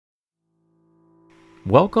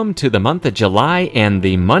Welcome to the month of July and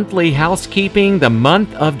the monthly housekeeping. The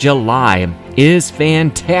month of July is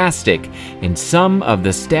fantastic, and some of the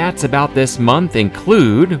stats about this month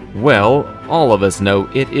include, well, all of us know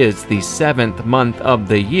it is the 7th month of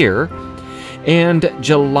the year, and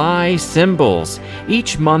July symbols.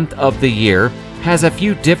 Each month of the year has a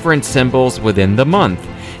few different symbols within the month.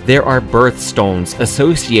 There are birthstones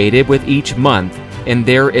associated with each month, and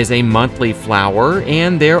there is a monthly flower,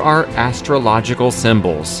 and there are astrological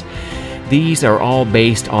symbols. These are all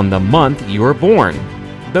based on the month you were born.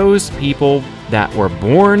 Those people that were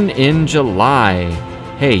born in July,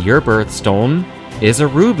 hey, your birthstone is a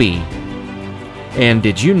ruby. And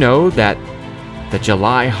did you know that the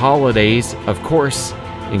July holidays, of course,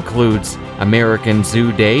 includes American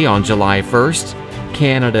Zoo Day on July 1st,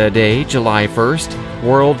 Canada Day, July 1st,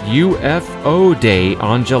 World UFO Day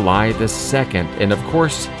on July the 2nd, and of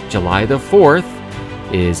course, July the 4th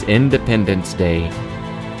is Independence Day.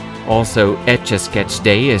 Also, Etch-a-Sketch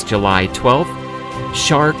Day is July 12th,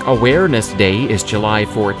 Shark Awareness Day is July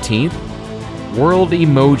 14th, World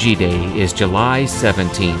Emoji Day is July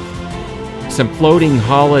 17th. Some floating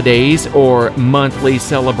holidays or monthly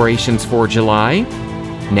celebrations for July.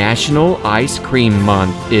 National Ice Cream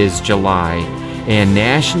Month is July, and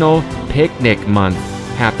National Picnic Month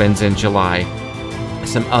happens in July.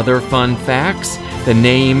 Some other fun facts: the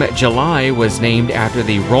name July was named after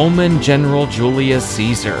the Roman general Julius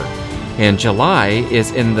Caesar, and July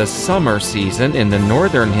is in the summer season in the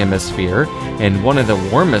northern hemisphere and one of the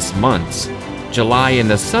warmest months. July in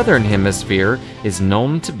the southern hemisphere is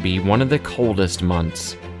known to be one of the coldest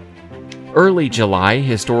months. Early July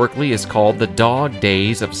historically is called the dog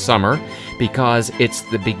days of summer because it's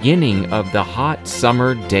the beginning of the hot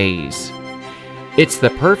summer days. It's the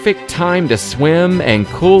perfect time to swim and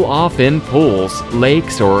cool off in pools,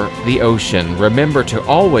 lakes, or the ocean. Remember to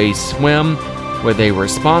always swim with a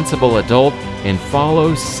responsible adult and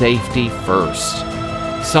follow safety first.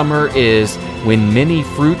 Summer is when many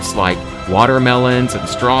fruits like watermelons and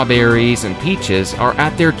strawberries and peaches are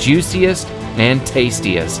at their juiciest and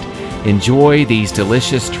tastiest. Enjoy these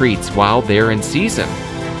delicious treats while they're in season.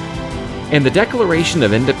 And the Declaration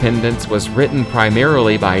of Independence was written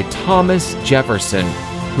primarily by Thomas Jefferson,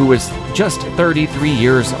 who was just 33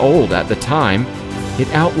 years old at the time. It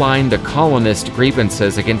outlined the colonists'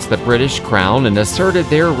 grievances against the British Crown and asserted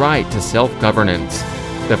their right to self-governance.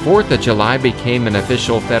 The 4th of July became an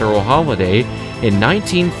official federal holiday in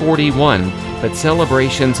 1941, but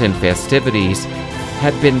celebrations and festivities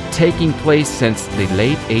had been taking place since the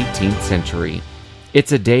late 18th century.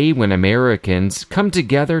 It's a day when Americans come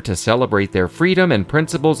together to celebrate their freedom and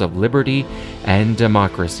principles of liberty and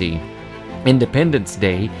democracy. Independence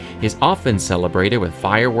Day is often celebrated with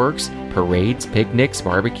fireworks, parades, picnics,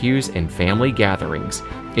 barbecues, and family gatherings.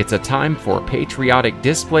 It's a time for patriotic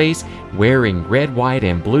displays, wearing red, white,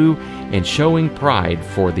 and blue, and showing pride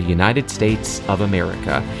for the United States of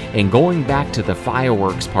America. And going back to the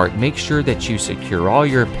fireworks part, make sure that you secure all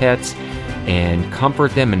your pets and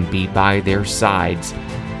comfort them and be by their sides,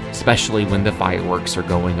 especially when the fireworks are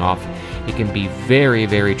going off. It can be very,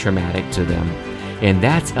 very traumatic to them. And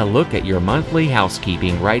that's a look at your monthly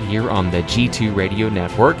housekeeping right here on the G2 Radio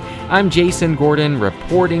Network. I'm Jason Gordon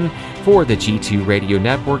reporting for the G2 Radio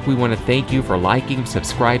Network. We want to thank you for liking,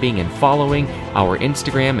 subscribing, and following our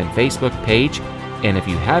Instagram and Facebook page. And if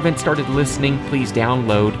you haven't started listening, please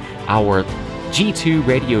download our G2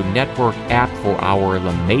 Radio Network app for our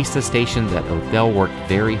La Mesa station that Othel worked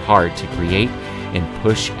very hard to create and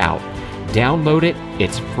push out. Download it,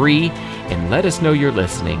 it's free, and let us know you're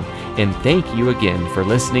listening. And thank you again for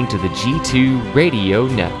listening to the G2 Radio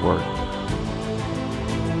Network.